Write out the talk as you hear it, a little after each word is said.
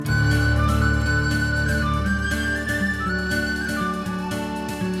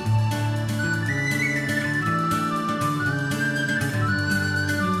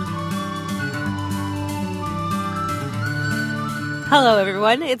Hello,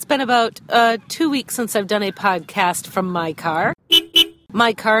 everyone. It's been about 2 weeks since I've done a podcast from my car.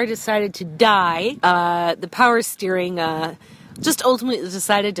 My car decided to die. The power steering just ultimately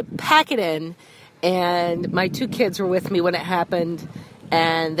decided to pack it in, and my 2 kids were with me when it happened,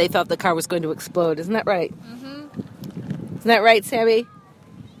 and they thought the car was going to explode. Isn't that right? Mm-hmm. Isn't that right, Sammy?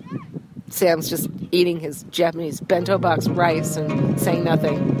 Sam's just eating his Japanese bento box rice and saying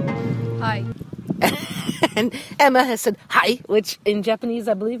nothing. Hi. And Emma has said hi, which in Japanese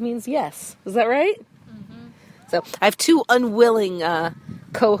I believe means yes. Is that right? Mm-hmm. So I have 2 unwilling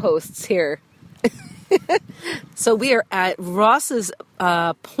co-hosts here. So we are at Ross's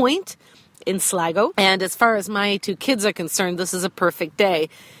Point in Sligo. And as far as my 2 kids are concerned, this is a perfect day.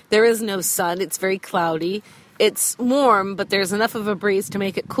 There is no sun. It's very cloudy. It's warm, but there's enough of a breeze to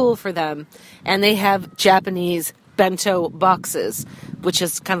make it cool for them. And they have Japanese bento boxes, which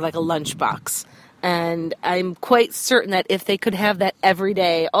is kind of like a lunch box. And I'm quite certain that if they could have that every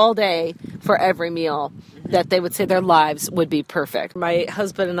day, all day, for every meal, that they would say their lives would be perfect. My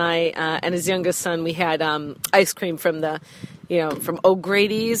husband and I and his youngest son, we had ice cream from from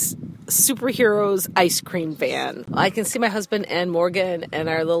O'Grady's Superheroes ice cream van. I can see my husband and Morgan and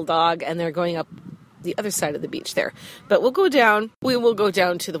our little dog, and they're going up the other side of the beach there. But we will go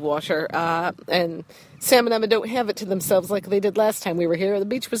down to the water, and Sam and Emma don't have it to themselves like they did last time we were here. The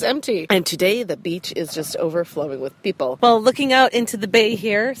beach was empty. And today the beach is just overflowing with people. Well, looking out into the bay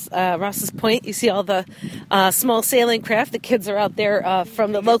here, Ross's Point, you see all the small sailing craft. The kids are out there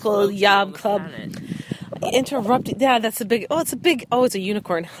from the local yacht club. Interrupted. Yeah, that's a big, it's a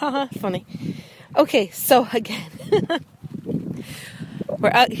unicorn. Haha, funny. Okay, so again, we're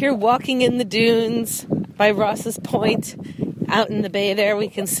out here walking in the dunes by Ross's Point. Out in the bay there, we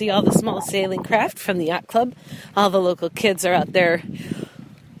can see all the small sailing craft from the yacht club. All the local kids are out there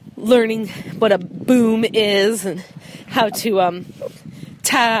learning what a boom is and how to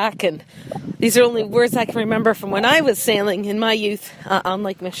tack. And these are only words I can remember from when I was sailing in my youth on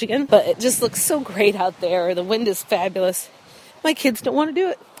Lake Michigan. But it just looks so great out there. The wind is fabulous. My kids don't want to do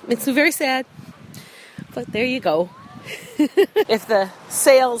it. Makes me very sad. But there you go. If the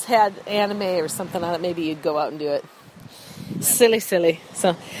sails had anime or something on it, maybe you'd go out and do it. Silly.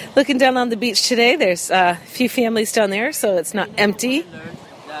 So, looking down on the beach today, there's a few families down there, so it's not empty.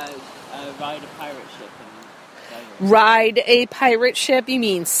 Ride a pirate ship. Ride a pirate ship? You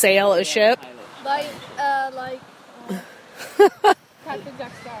mean sail a ship? Like Captain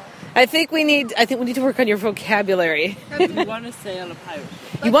Jack Sparrow. I think we need to work on your vocabulary. You want to sail a pirate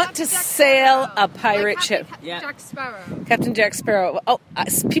ship? You want to sail a pirate ship? Yeah. Jack Sparrow. Captain Jack Sparrow. Oh,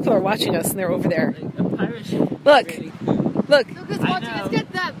 people are watching us, and they're over there. A pirate ship. Look. Really cool. Look. Look who's watching. Let's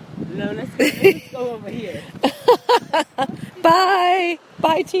get them. No, let's go over here. Bye,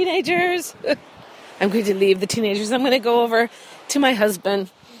 teenagers. I'm going to leave the teenagers. I'm going to go over to my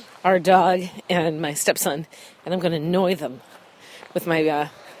husband, our dog, and my stepson, and I'm going to annoy them with my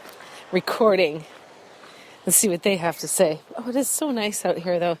recording and see what they have to say. Oh, it is so nice out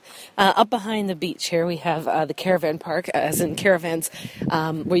here, though. Up behind the beach here, we have the caravan park, as in caravans,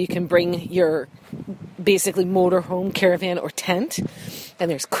 where you can bring your basically motorhome, caravan, or tent. And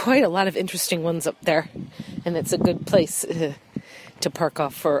there's quite a lot of interesting ones up there. And it's a good place to park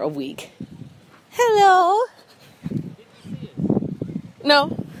off for a week. Hello.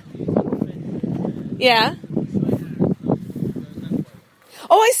 No. Yeah.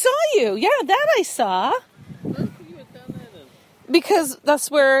 Oh, I saw you. Yeah, that I saw. Because that's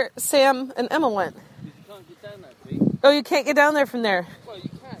where Sam and Emma went. You can't get down that tree. Oh, you can't get down there from there. Well, you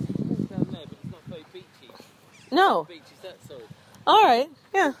can. You can down there, but it's not very beachy. No. The beach is that side. All right.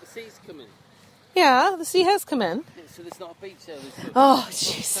 Yeah. The sea's coming. Yeah, the sea has come in. So there's not a beach there. Oh,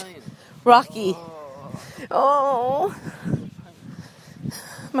 jeez. Rocky. Oh.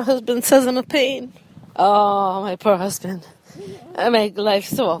 My husband says I'm a pain. Oh, my poor husband. I make life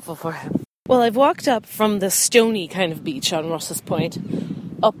so awful for him. Well, I've walked up from the stony kind of beach on Ross's Point,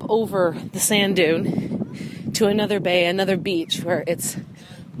 up over the sand dune, to another bay, another beach, where it's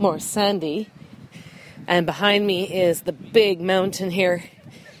more sandy. And behind me is the big mountain here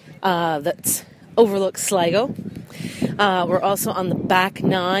that overlooks Sligo. We're also on the back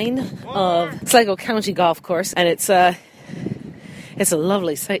 9 of Sligo County Golf Course, and it's a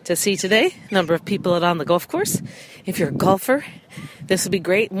lovely sight to see today. A number of people out on the golf course. If you're a golfer, this would be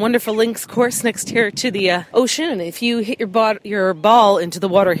great. Wonderful links course next here to the ocean, and if you hit your ball into the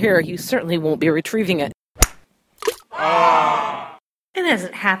water here, you certainly won't be retrieving it. And as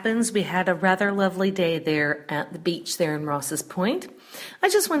it happens, we had a rather lovely day there at the beach there in Ross's Point. I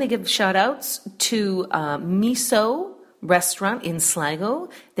just want to give shout outs to Miso restaurant in Sligo.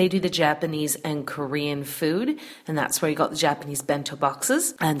 They do the Japanese and Korean food, and that's where you got the Japanese bento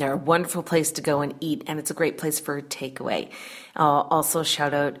boxes. And they're a wonderful place to go and eat, and it's a great place for a takeaway. Also,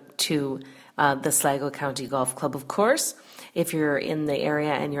 shout out to the Sligo County Golf Club, of course. If you're in the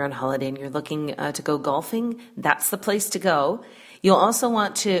area and you're on holiday and you're looking to go golfing, that's the place to go. You'll also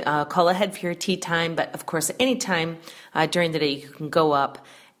want to call ahead for your tea time, but of course, at any time during the day, you can go up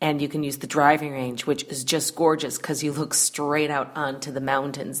and you can use the driving range, which is just gorgeous because you look straight out onto the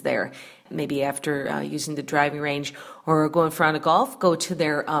mountains there. Maybe after using the driving range or going for a round of golf, go to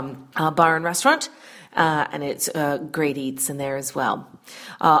their bar and restaurant. And it's great eats in there as well.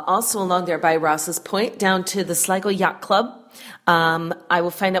 Also along there by Ross's Point, down to the Sligo Yacht Club. I will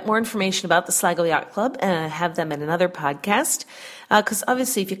find out more information about the Sligo Yacht Club and have them in another podcast. Because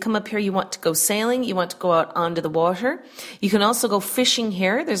obviously if you come up here, you want to go sailing, you want to go out onto the water. You can also go fishing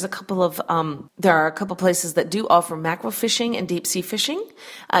here. There are a couple places that do offer mackerel fishing and deep sea fishing.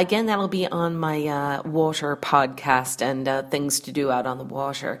 Again, that'll be on my water podcast and things to do out on the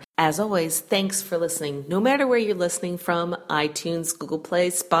water. As always, thanks for listening. No matter where you're listening from, iTunes, Google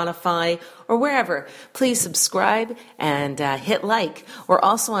Play, Spotify, or wherever, please subscribe and hit like. We're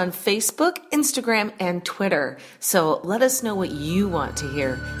also on Facebook, Instagram, and Twitter. So let us know what you want to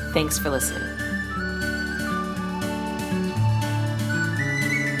hear. Thanks for listening.